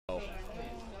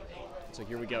So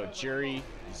here we go. Juri,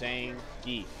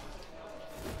 Zangief.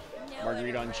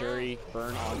 Margarita on Juri,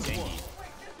 Bearn on Zangief.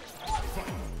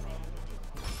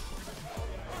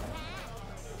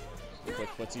 Quick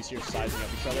footsies here, sizing up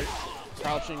each other.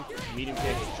 Crouching, medium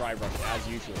kick, drive rush, as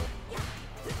usual.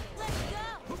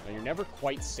 Now you're never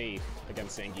quite safe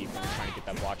against Zangief when you're trying to get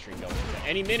that block string going. At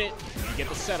any minute, you get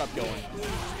the setup going.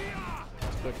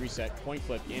 Quick reset, point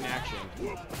flip in action.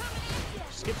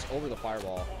 Skips over the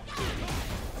fireball.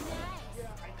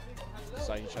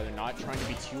 Sizing each other, not trying to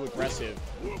be too aggressive.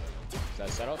 Is that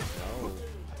setup? No.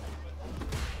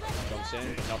 Jumps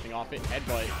in, nothing off it.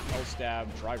 Headbutt, L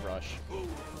stab, drive rush.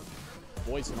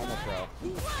 Avoids the normal throw.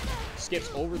 Skips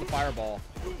over the fireball.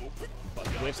 But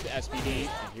whiffs the SBD.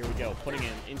 And here we go. Putting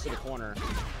him into the corner.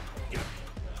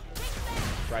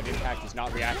 Drive impact is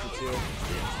not reacted to.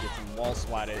 Gets him wall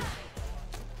splatted.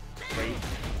 Great.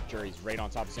 Juri's right on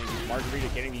top of Zangief. Margarita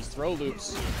getting these throw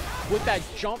loops with that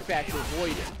jump back to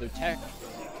avoid the tech.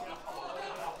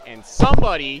 And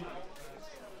somebody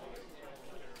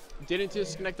didn't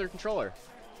disconnect their controller.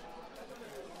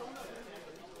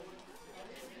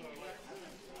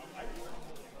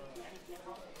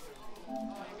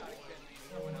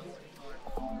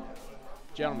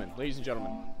 Gentlemen, ladies and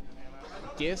gentlemen,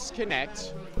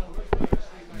 disconnect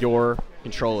your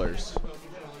controllers.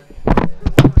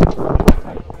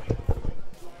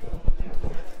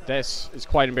 This is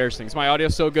quite embarrassing. Is my audio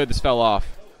so good this fell off?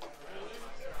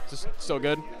 Is this so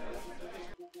good?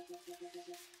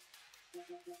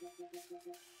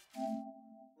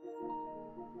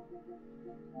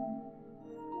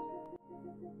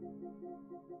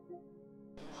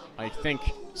 I think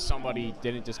somebody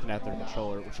didn't disconnect their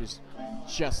controller, which is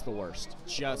just the worst.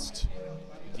 Just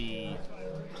the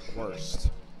worst.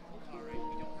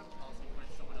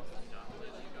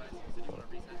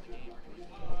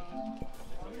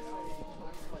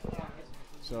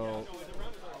 So,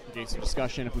 we gave some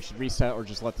discussion if we should reset or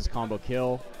just let this combo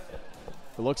kill.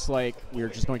 It looks like we're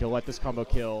just going to let this combo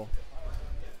kill.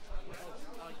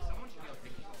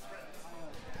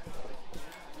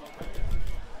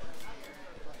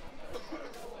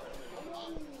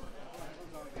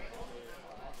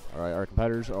 All right, our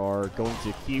competitors are going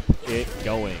to keep it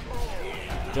going.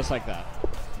 Just like that.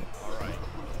 All right.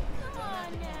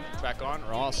 Back on,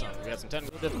 we're awesome. We had some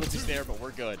technical difficulties there, but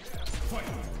we're good.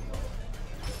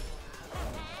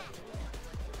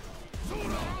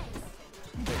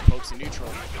 Pokes in neutral.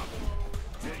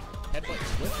 Headbutt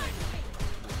is whipping.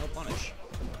 There's no punish.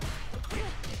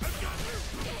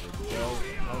 Go,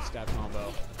 no stab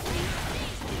combo.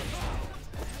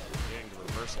 Getting the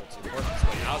reversal to work its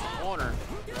way out of the corner.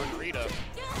 Margarita.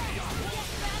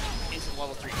 Into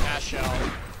level 3 cash out.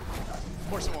 Of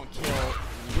course it won't kill.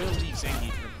 Will leave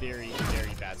Zangief in a very,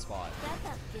 very bad spot.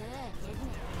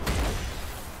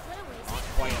 Not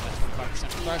quite at that 25%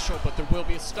 threshold, but there will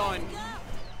be a stun.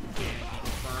 And he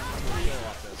confirmed a kill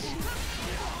off this.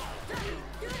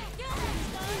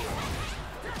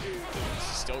 This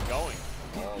is still going.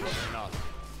 Oh, look enough.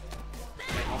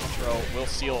 Okay, normal throw will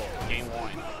seal game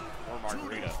 1 for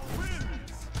Margarita.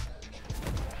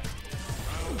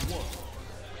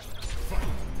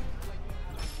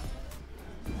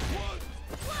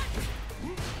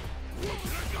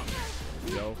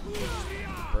 Go.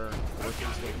 Bearn working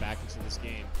his way back into this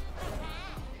game.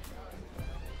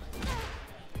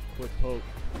 Quick poke.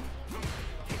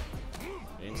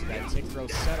 Into that tick throw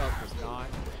setup was not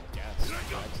guessed.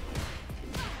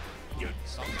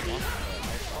 Something wrong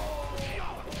with that.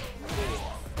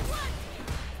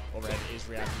 Overhead is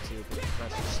reacting to, but the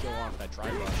pressure's still on that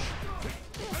drive rush.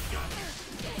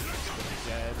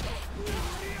 Dead.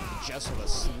 Just with a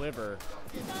sliver.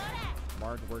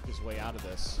 Marg worked his way out of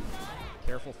this.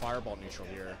 Careful fireball neutral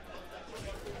here.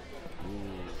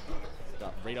 Ooh.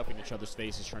 Got right up in each other's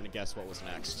faces trying to guess what was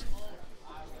next.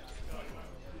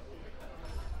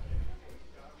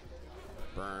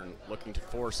 Bearn looking to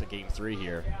force a game 3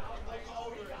 here.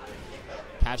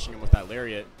 Catching him with that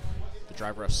lariat. The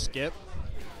drive rush skip.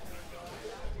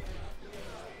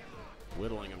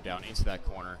 Whittling him down into that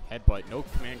corner. Headbutt, no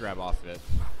command grab off of it.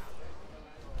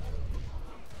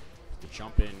 The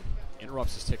jump in,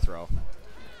 interrupts his tick throw.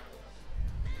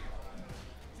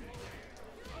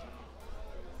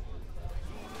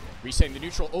 Resetting the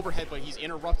neutral overhead, but he's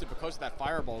interrupted because of that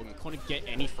fireball and couldn't get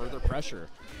any further pressure.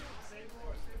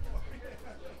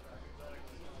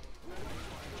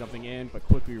 Jumping in, but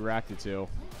quickly reacted to.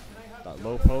 That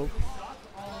low poke.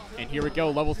 And here we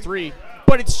go, level 3.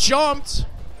 But it's jumped!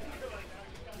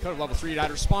 Could have level 3'd out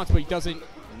of response, but he doesn't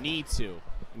need to.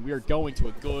 And we are going to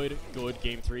a good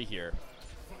game 3 here.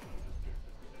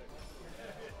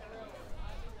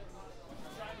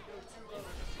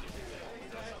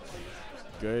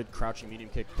 Good crouching medium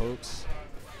kick pokes.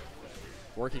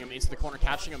 Working him into the corner,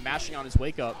 catching him, mashing on his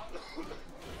wake up.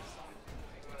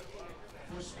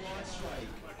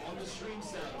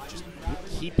 Just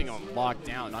keeping him locked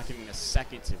down, not giving him a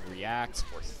second to react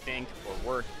or think or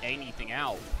work anything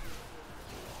out.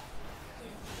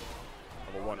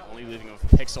 Level 1 only leaving him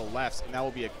with a pixel left, and that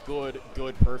will be a good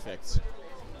perfect.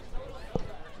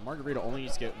 Margarita only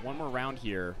needs to get one more round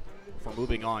here before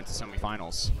moving on to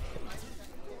semifinals.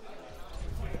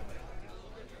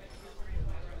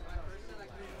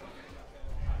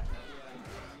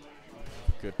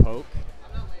 Good poke.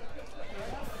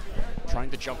 Trying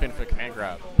to jump in for a command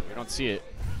grab. We don't see it.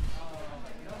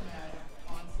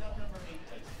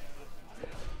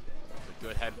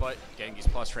 Good headbutt. Getting these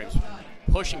plus frames.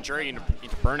 Pushing Juri into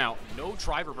burnout. No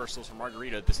drive reversals from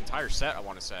Margarita this entire set, I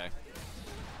want to say.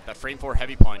 That frame 4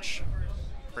 heavy punch.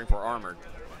 Frame 4 armored.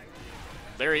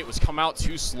 Lariat was come out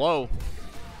too slow.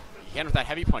 Again with that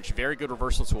heavy punch. Very good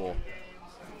reversal tool.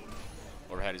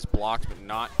 Overhead is blocked but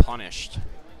not punished.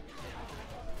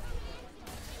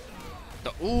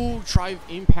 The drive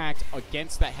impact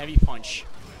against that heavy punch.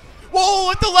 Whoa,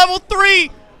 at the level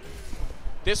 3!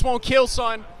 This won't kill,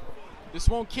 son. This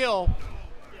won't kill.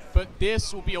 But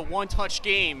this will be a one-touch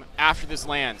game after this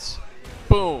lands.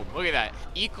 Boom. Look at that.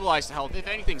 Equalize the health. If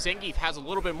anything, Zangief has a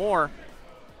little bit more.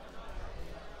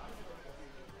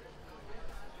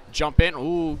 Jump in.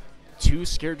 Ooh, too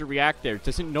scared to react there.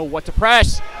 Doesn't know what to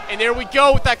press. And there we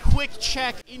go with that quick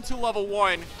check into level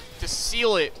 1 to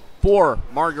seal it for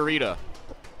Margarita.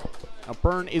 Now,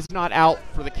 Bearn is not out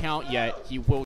for the count yet. He will